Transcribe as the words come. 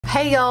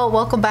Hey y'all,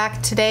 welcome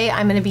back. Today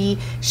I'm going to be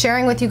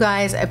sharing with you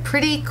guys a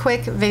pretty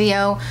quick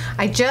video.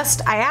 I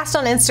asked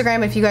on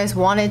Instagram if you guys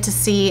wanted to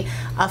see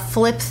a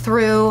flip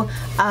through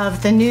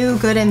of the new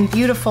Good and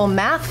Beautiful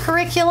math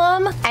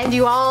curriculum, and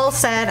you all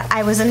said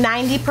I was a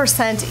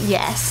 90%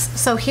 yes.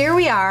 So here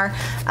we are.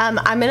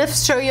 I'm going to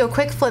show you a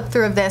quick flip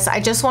through of this. I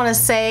just want to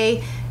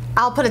say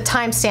I'll put a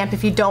timestamp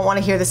if you don't want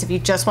to hear this. If you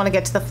just want to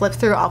get to the flip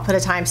through, I'll put a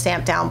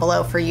timestamp down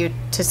below for you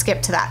to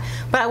skip to that.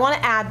 But I want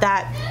to add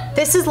that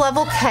this is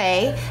level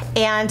K,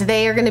 and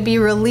they are going to be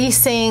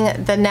releasing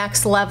the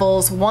next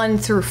levels 1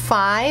 through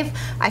 5.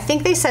 I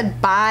think they said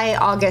by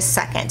August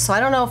 2nd. So I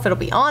don't know if it'll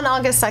be on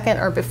August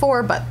 2nd or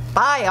before, but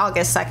by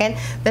August 2nd,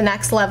 the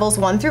next levels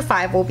 1 through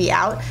 5 will be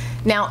out.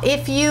 Now,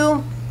 if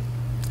you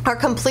are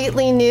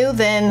completely new,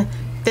 then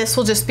this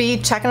will just be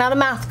checking out a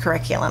math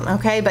curriculum,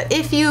 okay? But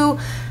if you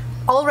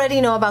already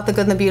know about the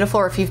Good and the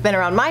Beautiful, or if you've been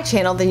around my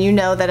channel, then you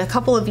know that a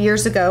couple of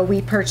years ago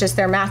we purchased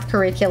their math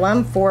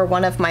curriculum for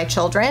one of my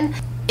children.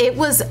 It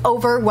was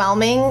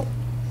overwhelming,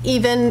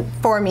 even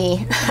for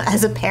me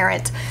as a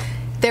parent.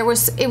 It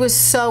was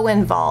so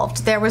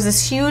involved. There was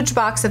this huge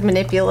box of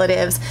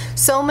manipulatives,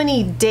 so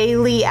many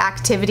daily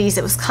activities.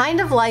 It was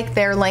kind of like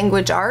their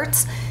language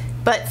arts,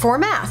 but for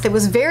math. It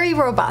was very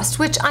robust,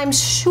 which I'm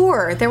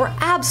sure there were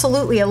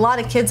absolutely a lot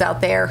of kids out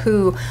there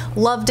who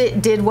loved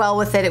it, did well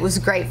with it. It was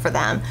great for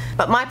them.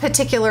 But my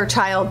particular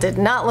child did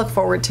not look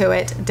forward to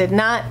it,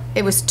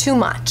 it was too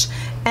much.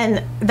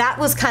 And that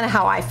was kind of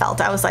how I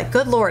felt. I was like,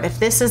 good Lord, if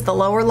this is the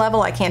lower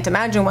level, I can't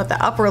imagine what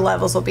the upper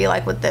levels will be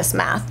like with this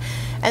math.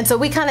 And so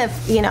we kind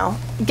of, you know,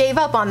 gave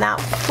up on that,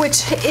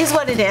 which is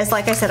what it is.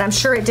 Like I said, I'm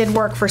sure it did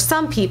work for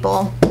some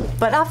people,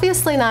 but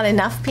obviously not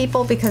enough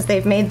people, because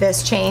they've made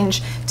this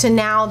change to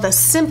now the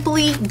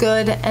Simply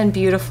Good and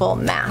Beautiful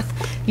math.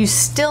 You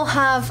still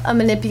have a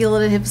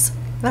manipulatives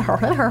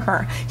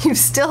you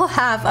still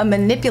have a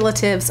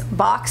manipulatives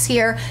box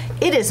here.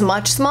 It is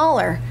much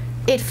smaller.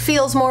 It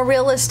feels more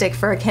realistic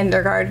for a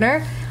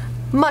kindergartner,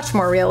 much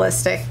more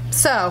realistic.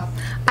 So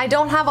I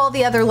don't have all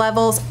the other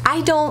levels.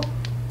 I don't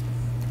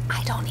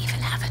even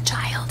have a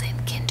child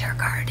in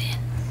kindergarten.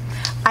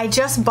 I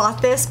just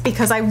bought this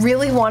because I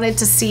really wanted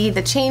to see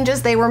the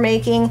changes they were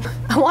making.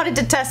 I wanted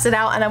to test it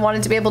out, and I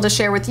wanted to be able to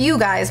share with you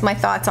guys my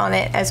thoughts on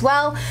it as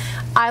well.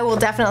 I will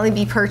definitely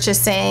be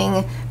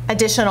purchasing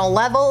additional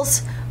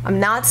levels. I'm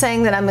not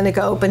saying that I'm going to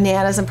go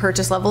bananas and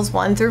purchase levels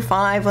 1 through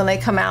 5 when they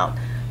come out,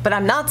 but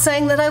I'm not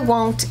saying that I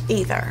won't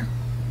either.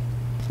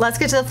 Let's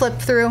get to the flip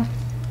through.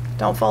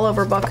 Don't fall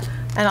over, book.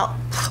 And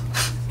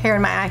hair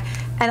in my eye.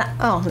 And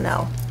oh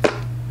no.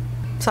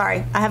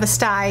 Sorry, I have a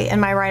sty in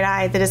my right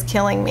eye that is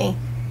killing me.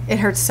 It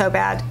hurts so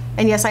bad.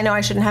 And yes, I know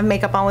I shouldn't have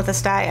makeup on with a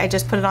sty. I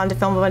just put it on to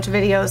film a bunch of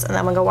videos, and then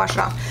I'm gonna go wash it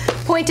off.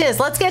 Point is,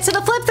 let's get to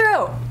the flip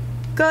through.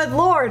 Good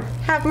Lord,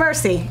 have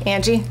mercy,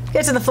 Angie.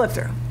 Get to the flip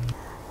through.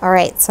 All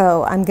right,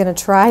 so I'm gonna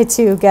try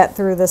to get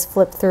through this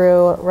flip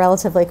through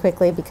relatively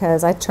quickly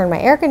because I turned my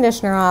air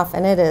conditioner off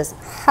and it is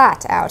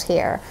hot out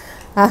here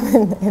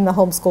in the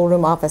homeschool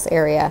room office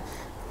area.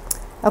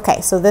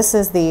 Okay, so this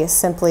is the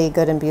Simply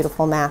Good and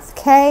Beautiful Math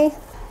K.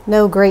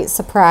 No great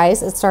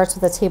surprise. It starts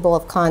with a table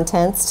of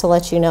contents to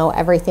let you know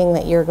everything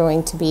that you're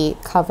going to be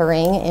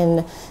covering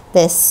in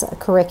this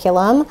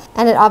curriculum.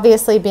 And it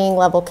obviously, being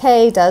level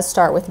K, does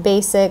start with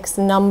basics,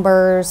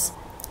 numbers,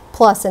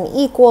 plus and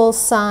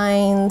equals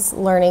signs,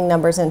 learning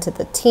numbers into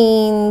the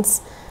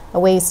teens,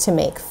 ways to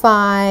make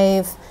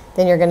 5.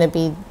 Then you're going to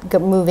be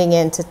moving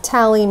into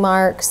tally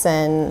marks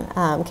and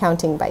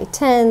counting by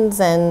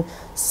tens and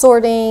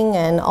sorting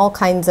and all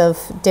kinds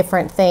of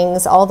different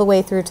things, all the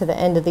way through to the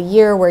end of the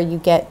year, where you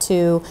get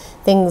to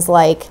things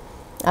like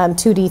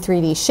 2D,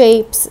 3D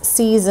shapes,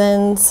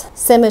 seasons,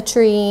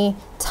 symmetry,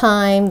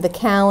 time, the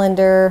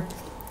calendar,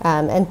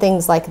 and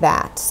things like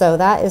that. So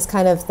that is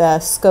kind of the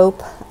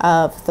scope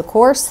of the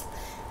course.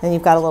 Then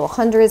you've got a little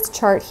hundreds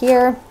chart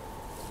here.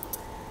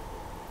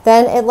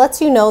 Then it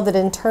lets you know that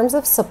in terms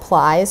of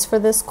supplies for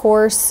this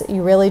course,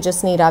 you really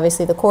just need,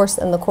 obviously, the course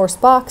and the course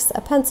box,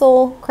 a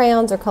pencil,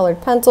 crayons or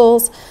colored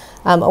pencils,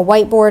 a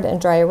whiteboard and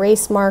dry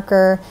erase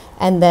marker,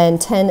 and then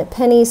 10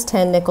 pennies,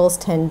 10 nickels,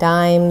 10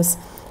 dimes.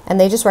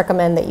 And they just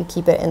recommend that you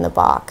keep it in the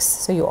box,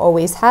 so you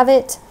always have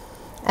it.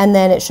 And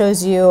then it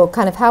shows you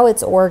kind of how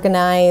it's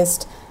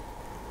organized.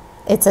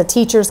 It's a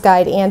teacher's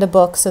guide and a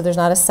book, so there's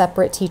not a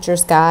separate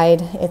teacher's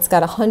guide. It's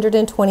got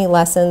 120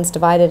 lessons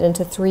divided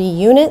into 3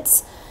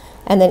 units.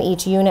 And then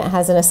each unit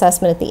has an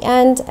assessment at the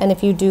end. And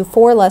if you do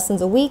 4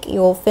 lessons a week, you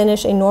will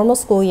finish a normal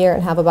school year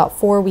and have about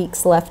 4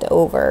 weeks left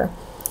over.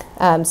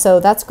 So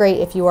that's great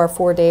if you are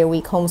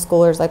 4-day-a-week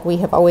homeschoolers like we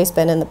have always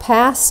been in the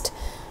past.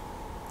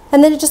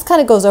 And then it just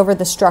kind of goes over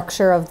the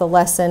structure of the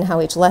lesson,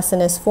 how each lesson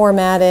is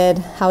formatted,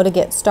 how to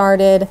get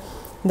started.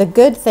 The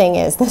good thing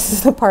is, this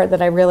is the part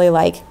that I really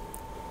like,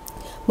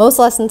 most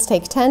lessons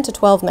take 10 to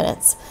 12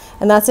 minutes.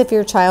 And that's if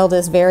your child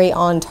is very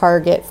on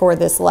target for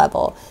this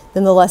level.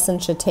 Then the lesson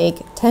should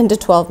take 10 to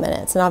 12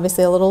 minutes, and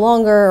obviously a little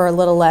longer or a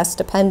little less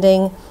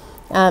depending.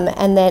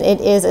 And then it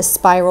is a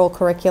spiral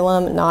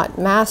curriculum, not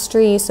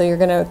mastery, so you're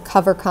going to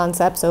cover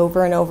concepts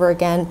over and over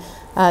again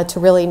to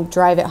really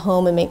drive it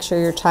home and make sure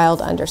your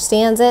child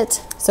understands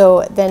it.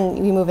 So then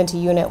we move into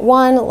Unit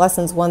 1,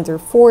 lessons 1 through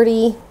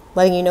 40,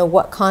 letting you know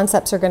what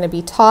concepts are going to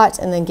be taught,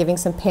 and then giving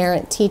some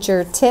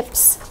parent-teacher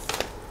tips.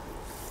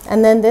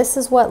 And then this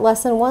is what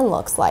Lesson 1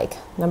 looks like,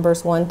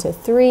 numbers 1 to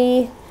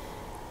 3.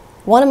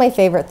 One of my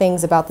favorite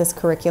things about this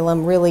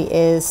curriculum really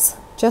is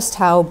just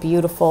how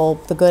beautiful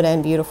the Good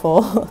and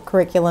Beautiful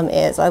curriculum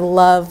is. I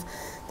love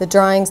the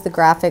drawings, the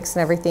graphics,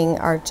 and everything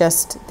are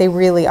just, they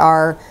really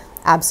are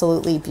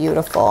absolutely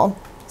beautiful.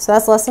 So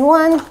that's Lesson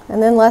 1,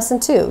 and then Lesson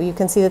 2. You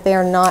can see that they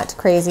are not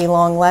crazy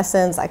long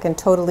lessons. I can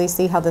totally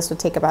see how this would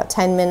take about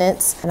 10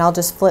 minutes, and I'll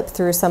just flip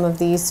through some of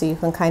these so you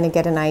can kind of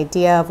get an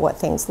idea of what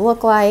things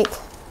look like.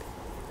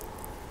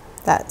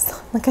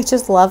 That's, like, I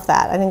just love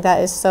that. I think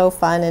that is so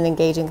fun and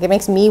engaging. It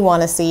makes me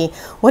want to see,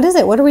 what is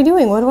it? What are we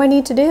doing? What do I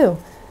need to do?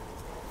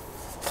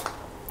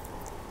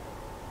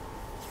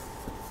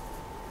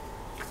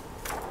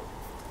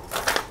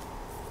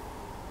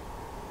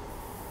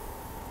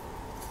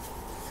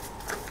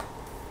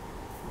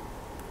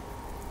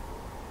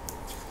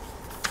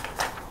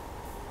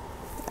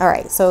 All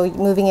right, so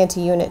moving into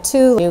Unit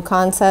 2, new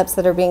concepts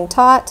that are being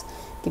taught,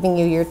 giving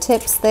you your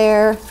tips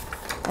there,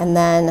 and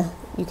then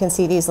you can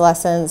see these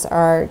lessons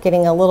are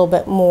getting a little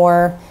bit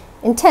more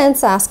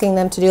intense, asking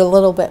them to do a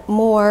little bit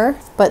more,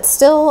 but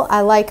still I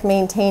like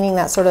maintaining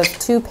that sort of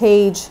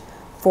 2-page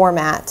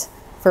format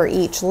for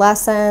each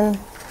lesson,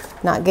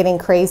 not getting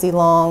crazy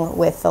long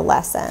with the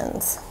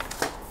lessons.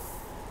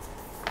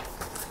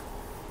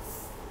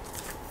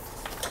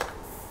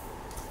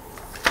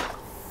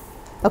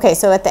 Okay,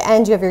 so at the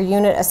end you have your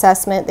unit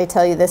assessment. They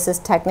tell you this is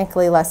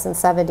technically lesson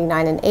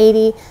 79 and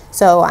 80.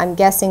 So I'm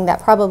guessing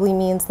that probably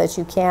means that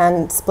you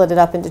can split it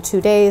up into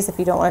 2 days if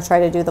you don't want to try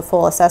to do the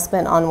full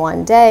assessment on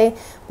one day.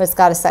 But it's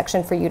got a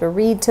section for you to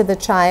read to the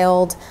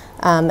child,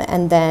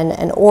 and then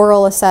an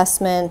oral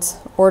assessment,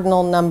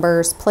 ordinal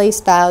numbers,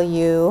 place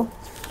value,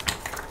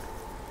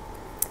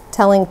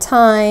 telling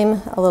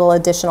time, a little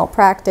additional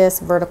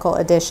practice, vertical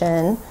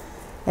addition.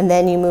 And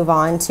then you move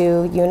on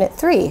to Unit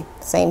 3.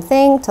 Same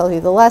thing, tells you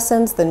the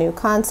lessons, the new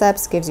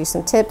concepts, gives you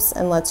some tips,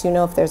 and lets you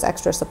know if there's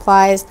extra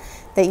supplies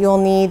that you'll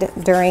need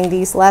during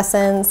these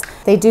lessons.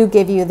 They do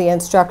give you the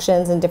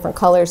instructions in different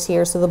colors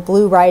here. So the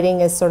blue writing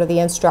is sort of the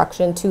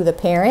instruction to the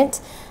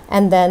parent,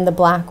 and then the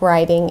black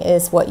writing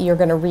is what you're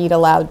going to read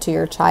aloud to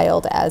your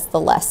child as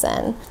the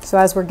lesson. So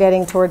as we're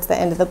getting towards the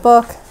end of the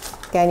book,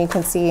 again, you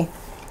can see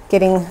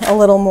getting a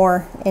little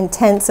more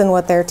intense in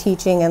what they're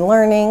teaching and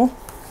learning.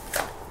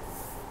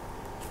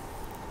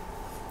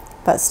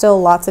 But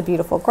still lots of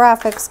beautiful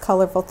graphics,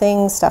 colorful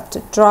things, stuff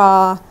to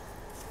draw.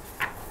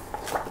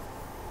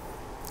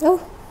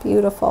 Oh,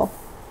 beautiful.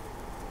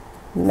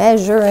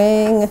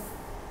 Measuring,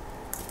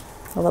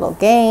 a little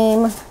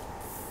game.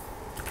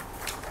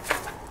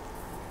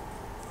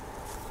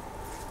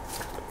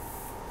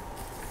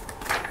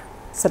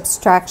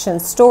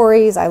 Subtraction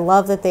stories. I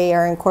love that they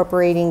are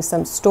incorporating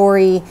some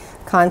story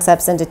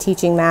concepts into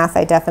teaching math.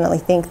 I definitely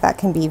think that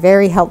can be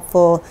very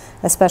helpful,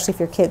 especially if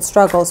your kid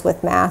struggles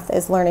with math,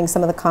 is learning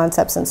some of the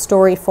concepts in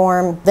story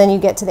form. Then you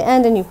get to the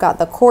end and you've got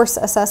the course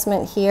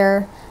assessment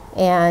here,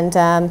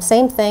 and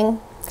same thing,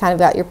 kind of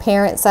got your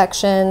parent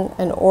section,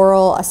 an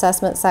oral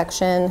assessment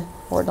section,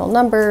 ordinal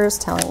numbers,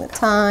 telling the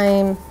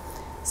time,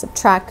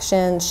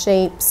 subtraction,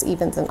 shapes,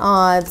 evens and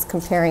odds,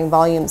 comparing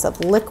volumes of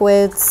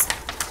liquids,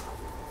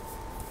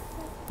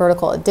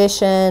 vertical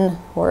addition,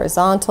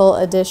 horizontal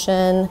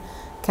addition,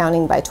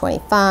 counting by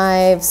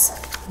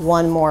 25s,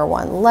 one more,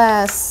 one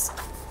less,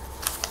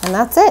 and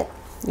that's it.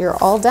 You're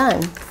all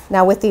done.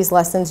 Now with these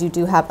lessons, you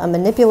do have a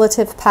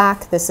manipulative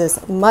pack. This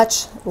is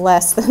much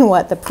less than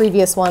what the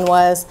previous one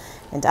was,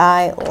 and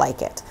I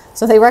like it.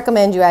 So they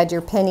recommend you add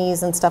your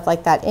pennies and stuff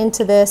like that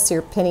into this,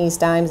 your pennies,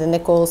 dimes, and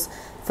nickels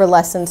for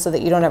lessons so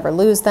that you don't ever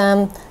lose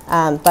them.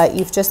 But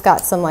you've just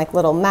got some like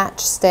little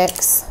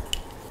matchsticks,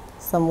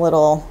 some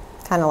little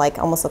kind of like,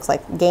 almost looks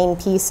like game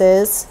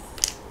pieces,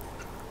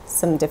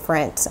 some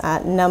different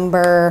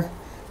number,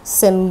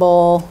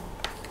 symbol,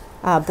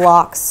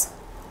 blocks.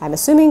 I'm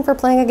assuming for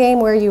playing a game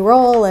where you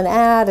roll and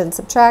add and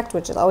subtract,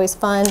 which is always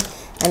fun,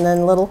 and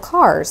then little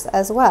cars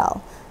as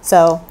well.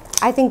 So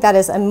I think that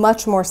is a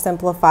much more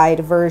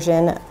simplified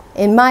version,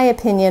 in my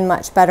opinion,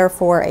 much better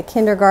for a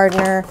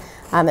kindergartner.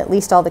 At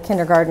least all the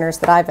kindergartners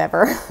that I've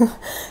ever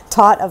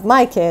taught of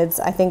my kids,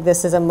 I think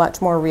this is a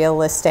much more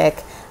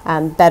realistic,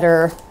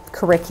 better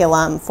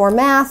curriculum for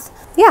math.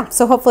 Yeah,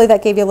 so hopefully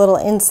that gave you a little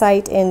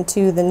insight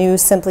into the new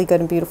Simply Good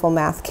and Beautiful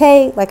Math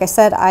K. Like I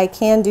said, I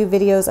can do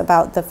videos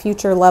about the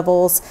future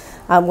levels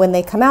when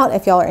they come out.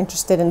 If y'all are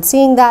interested in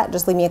seeing that,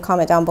 just leave me a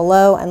comment down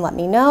below and let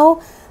me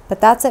know. But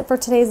that's it for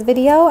today's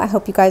video. I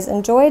hope you guys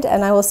enjoyed,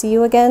 and I will see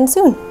you again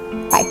soon.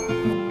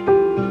 Bye.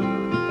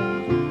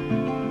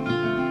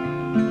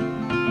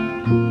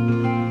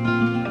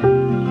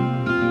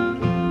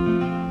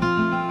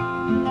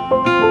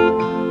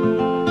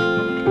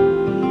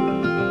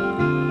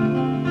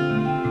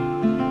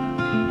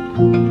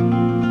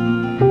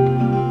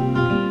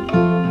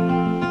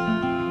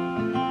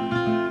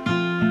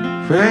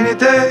 Rainy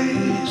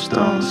days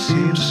don't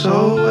seem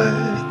so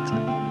wet.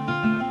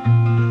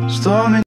 Storming